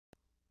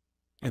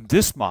In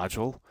this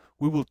module,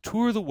 we will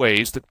tour the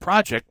ways that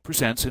Project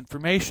presents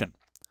information.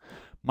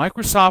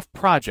 Microsoft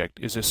Project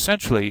is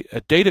essentially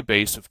a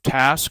database of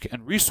task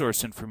and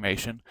resource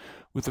information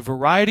with a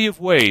variety of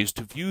ways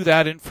to view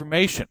that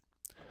information.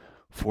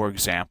 For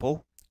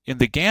example, in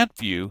the Gantt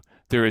view,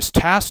 there is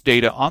task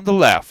data on the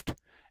left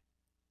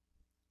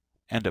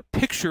and a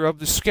picture of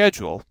the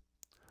schedule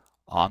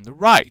on the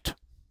right.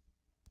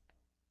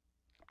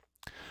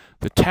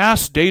 The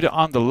task data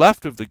on the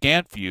left of the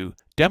Gantt view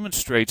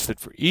demonstrates that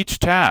for each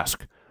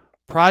task,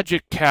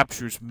 Project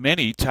captures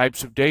many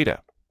types of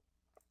data.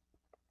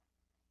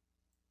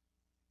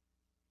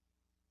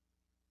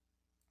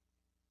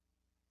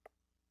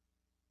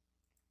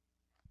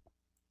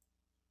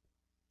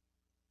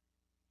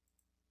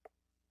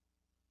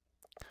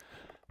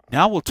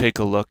 Now we'll take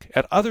a look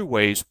at other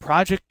ways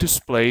Project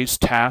displays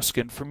task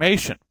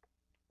information.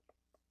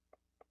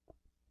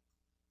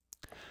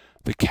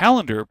 The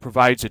calendar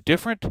provides a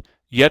different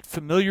yet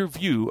familiar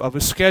view of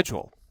a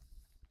schedule.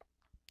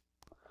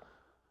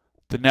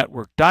 The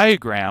network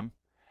diagram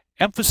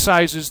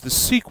emphasizes the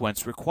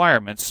sequence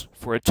requirements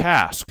for a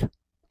task.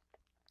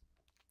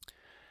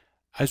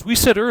 As we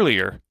said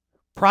earlier,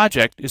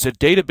 Project is a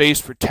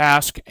database for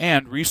task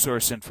and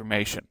resource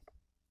information.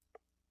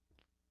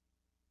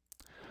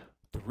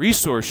 The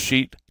resource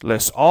sheet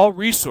lists all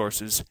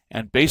resources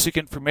and basic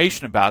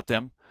information about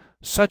them,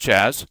 such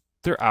as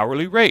their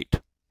hourly rate.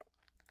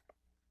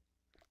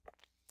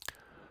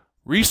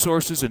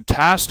 Resources and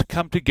tasks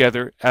come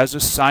together as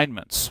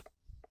assignments.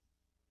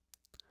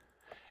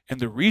 In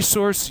the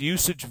Resource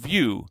Usage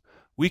view,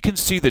 we can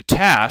see the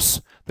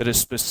tasks that a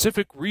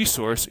specific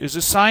resource is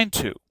assigned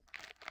to.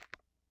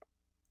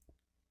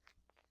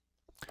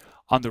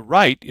 On the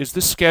right is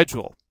the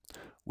schedule.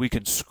 We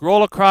can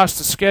scroll across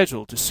the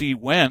schedule to see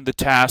when the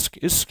task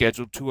is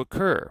scheduled to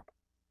occur.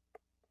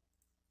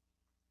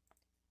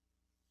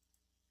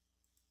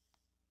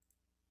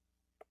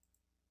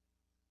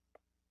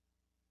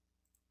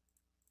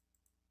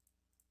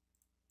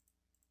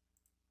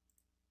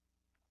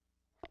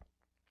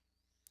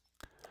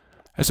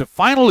 As a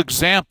final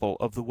example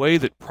of the way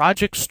that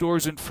Project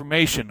stores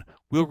information,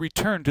 we'll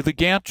return to the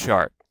Gantt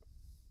chart.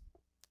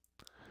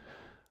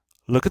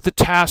 Look at the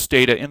task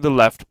data in the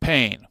left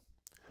pane.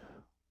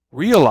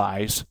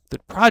 Realize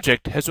that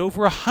Project has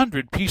over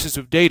 100 pieces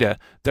of data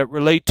that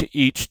relate to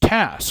each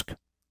task.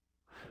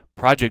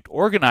 Project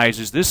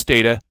organizes this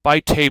data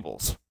by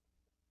tables.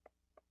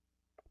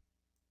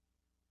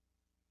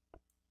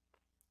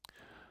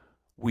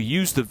 We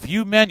use the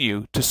View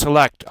menu to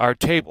select our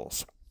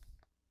tables.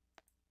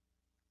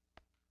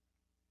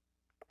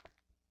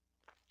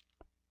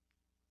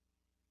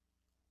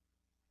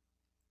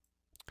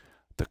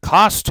 The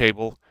Cost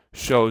table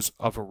shows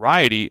a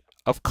variety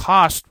of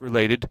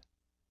cost-related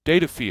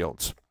data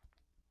fields.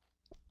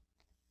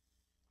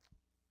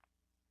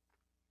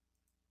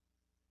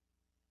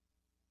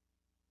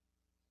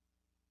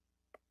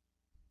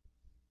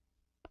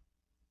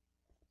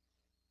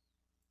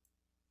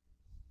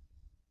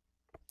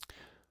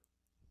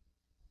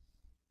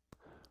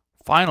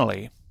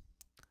 Finally,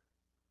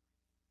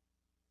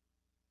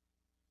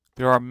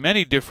 there are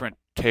many different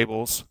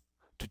tables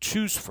to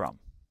choose from.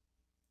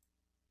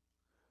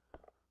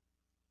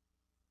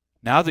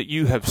 Now that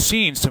you have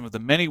seen some of the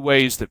many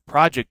ways that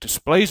Project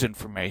displays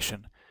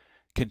information,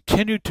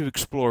 continue to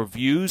explore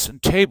views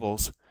and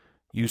tables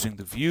using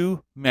the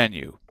View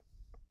menu.